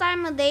plays 2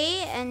 times a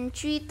day and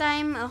 3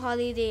 times a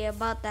holiday,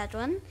 about that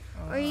one.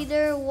 Or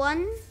either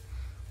 1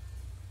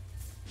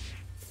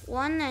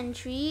 and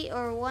 3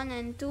 or 1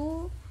 and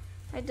 2.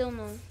 I don't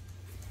know.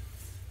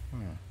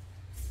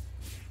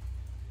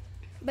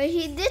 But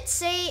he did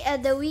say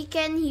at the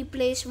weekend he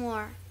plays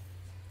more.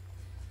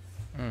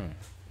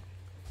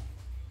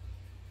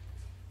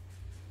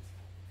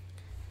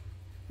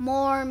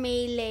 More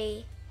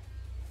melee.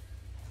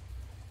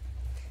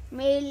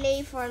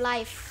 Melee for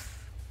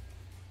life.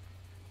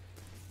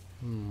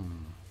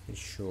 You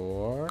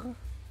sure?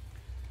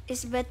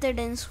 It's better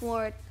than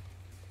sword.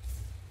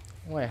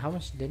 Wait, how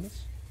much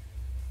damage?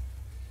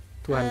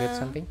 200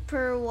 something?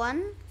 Per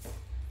 1?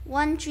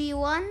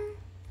 131?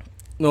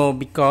 No,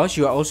 because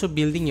you are also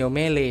building your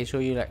melee, so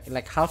you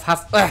like half.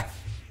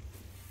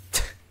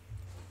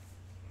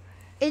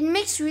 It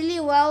mixed really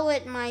well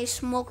with my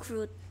smoke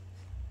fruit.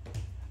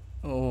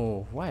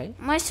 Oh, why?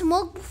 My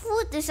smoke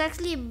fruit is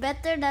actually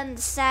better than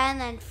the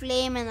sand and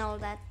flame and all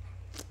that.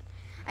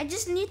 I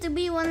just need to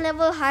be 1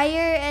 level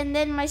higher, and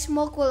then my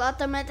smoke will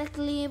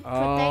automatically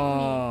protect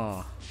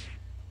me.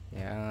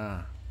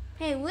 Yeah.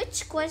 Hey,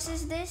 which quest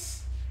is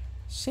this?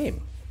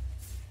 Same.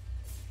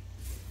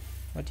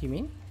 What do you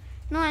mean?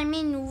 No, I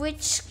mean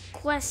which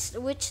quest,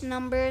 which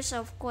numbers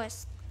of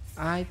quest.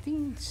 I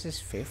think this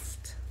is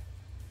 5th.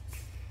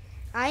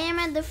 I am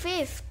at the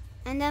 5th,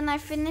 and then I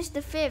finished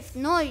the 5th.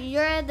 No,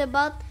 you're at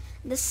about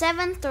the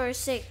 7th or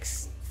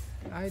 6th.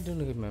 I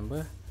don't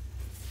remember.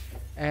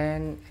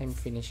 And I'm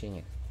finishing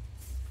it.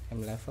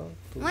 I'm level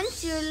 2.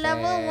 Once you're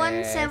level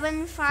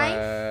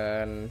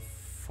 175,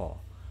 4.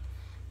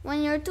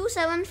 when you're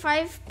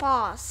 275,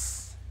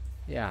 pause.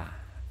 Yeah,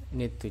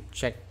 need to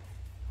check.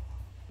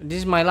 This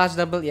is my last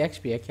double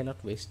EXP. I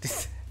cannot waste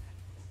it.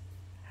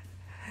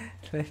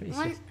 Let me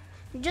see.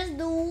 Just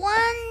do 1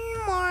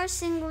 more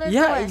singular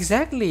Yeah, quest.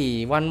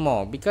 exactly. 1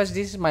 more, because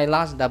this is my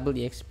last double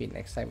EXP.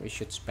 Next time we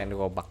should spend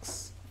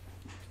Robux.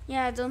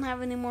 Yeah, I don't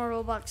have any more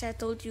Robux, I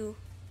told you.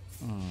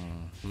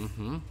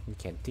 We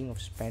can think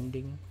of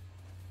spending,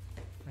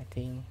 I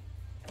think.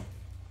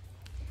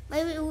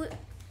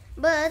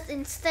 But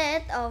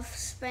instead of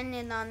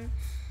spending on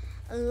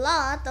a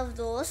lot of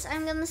those,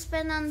 I'm gonna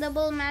spend on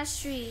double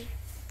mastery.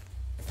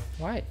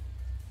 Why?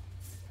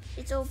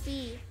 It's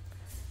OP.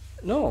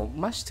 No,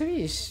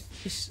 mastery is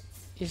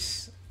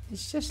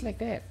just like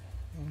that.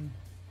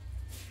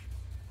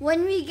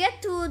 When we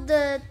get to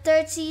the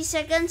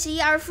 30-second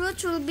sea, our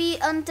fruits will be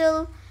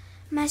until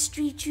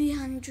mastery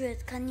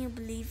 300. Can you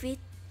believe it?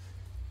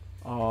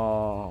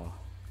 Oh.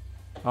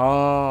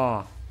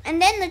 And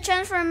then the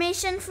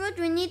transformation fruit,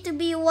 we need to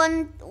be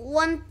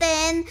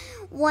 110,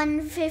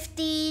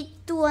 150,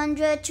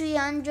 200,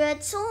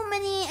 300. So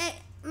many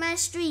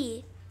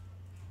mastery.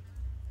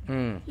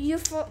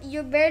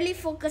 You're barely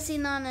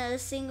focusing on a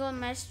single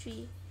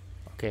mastery.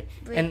 Okay.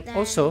 Break And dance,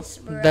 also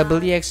barrage. double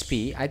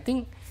EXP. I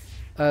think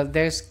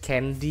there's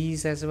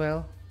candies as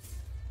well,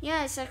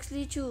 Yeah, it's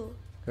actually true.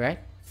 right?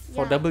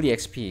 For Yeah. double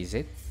EXP, is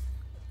it?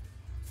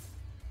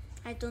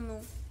 I don't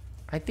know.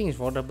 I think it's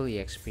for double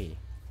EXP.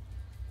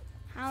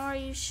 How are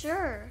you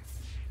sure?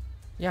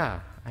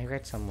 Yeah, I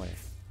read somewhere.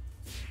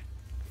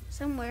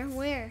 Somewhere?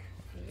 Where?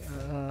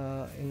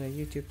 In a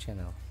YouTube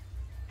channel.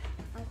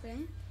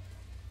 Okay.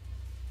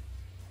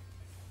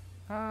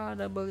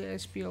 Double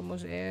EXP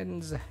almost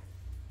ends.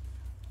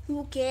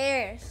 Who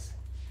cares?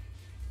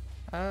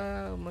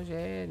 Almost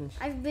ends.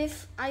 I've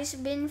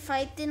been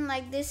fighting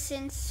like this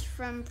since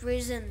from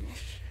prison.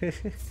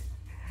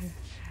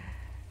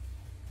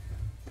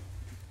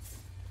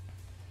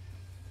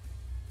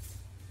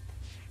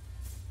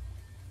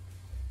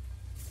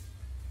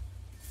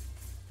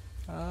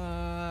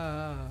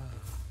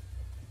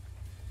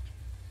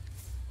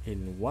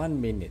 In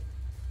 1 minute.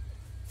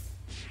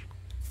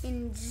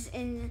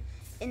 In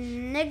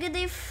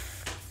negative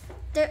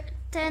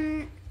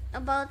 10,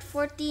 about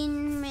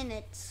 14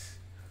 minutes.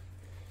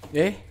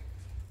 Eh?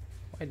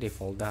 Why they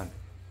fall down?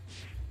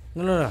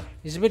 No.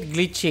 It's a bit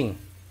glitching.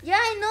 Yeah,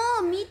 I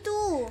know. Me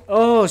too.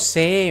 Oh,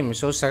 same.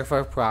 So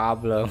server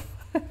problem.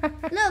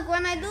 Look,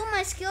 when I do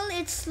my skill,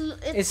 it's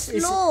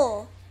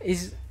slow.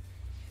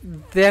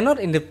 They're not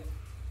in the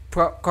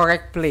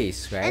correct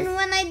place, right? And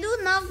when I do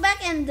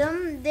knockback and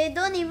them, they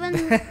don't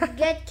even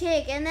get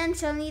kicked, and then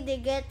suddenly they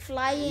get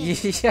flying.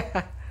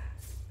 Yeah.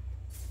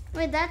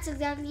 Wait, that's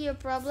exactly your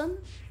problem,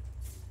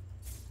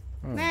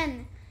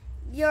 man.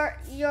 Your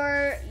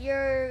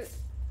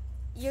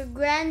Your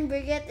Grand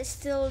Brigade is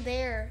still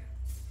there.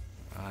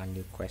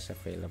 New quest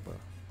available.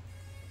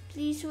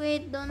 Please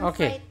wait, don't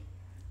Okay.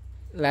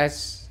 fight.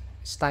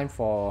 It's time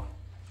for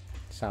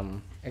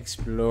some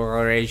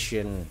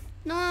exploration.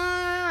 No,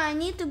 I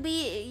need to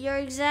be your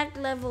exact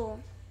level.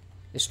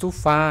 It's too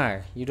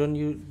far. You don't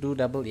do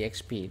double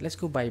EXP. Let's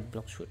go buy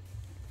Blox Fruit.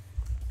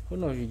 Who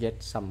knows, you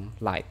get some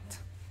light.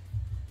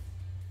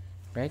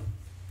 Right?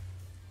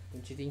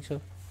 Don't you think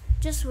so?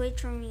 Just wait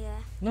for me.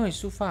 No,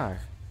 it's too far.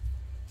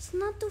 It's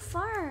not too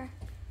far.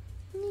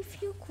 Only a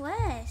few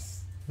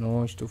quests.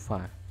 No, it's too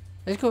far.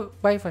 Let's go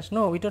buy first.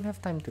 No, we don't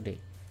have time today.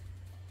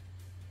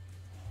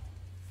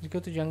 Let's go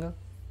to jungle.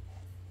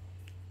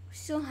 We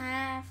still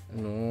have.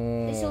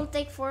 No. This will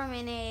take 4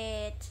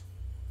 minutes.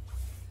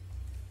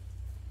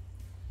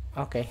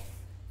 Okay.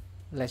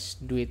 Let's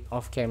do it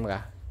off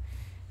camera.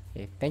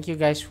 Okay, thank you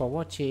guys for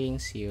watching.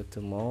 See you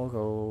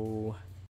tomorrow.